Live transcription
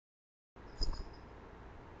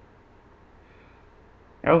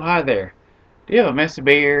Oh, hi there. Do you have a messy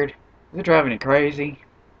beard? Is it driving you crazy?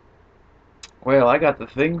 Well, I got the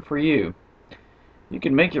thing for you. You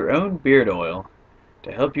can make your own beard oil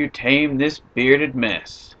to help you tame this bearded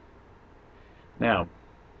mess. Now,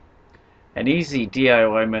 an easy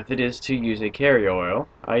DIY method is to use a carrier oil.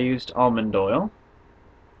 I used almond oil,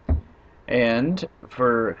 and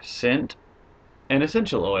for scent and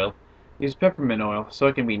essential oil, use peppermint oil so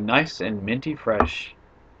it can be nice and minty fresh.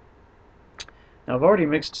 Now, I've already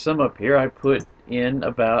mixed some up here. I put in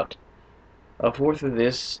about a fourth of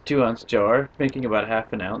this 2-ounce jar, making about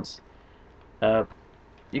half an ounce. Uh,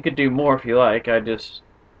 you could do more if you like. I just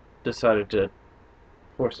decided to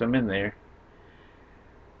pour some in there.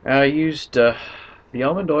 I used the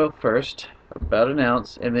almond oil first, about an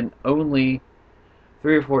ounce, and then only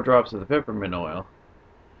 3 or 4 drops of the peppermint oil.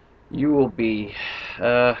 You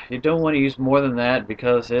don't want to use more than that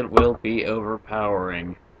because it will be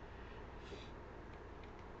overpowering.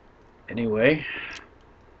 Anyway,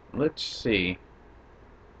 let's see.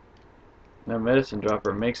 Now, medicine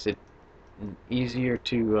dropper makes it easier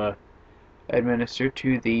to administer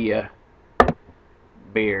to the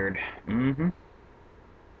beard.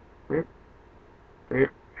 Rip,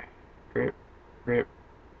 rip, rip, rip.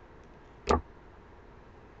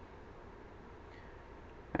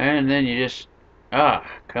 And then you just,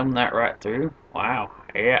 comb that right through. Wow,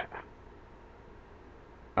 yeah.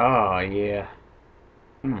 Oh, yeah.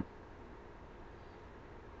 Hmm.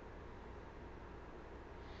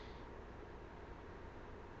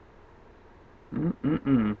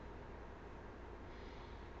 Mm-mm-mm.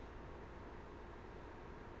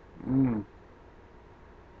 Mm.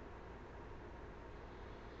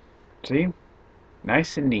 See?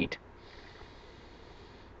 Nice and neat.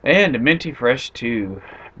 And minty fresh, too.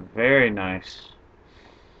 Very nice.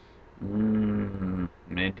 Mmm,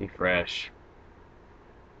 minty fresh.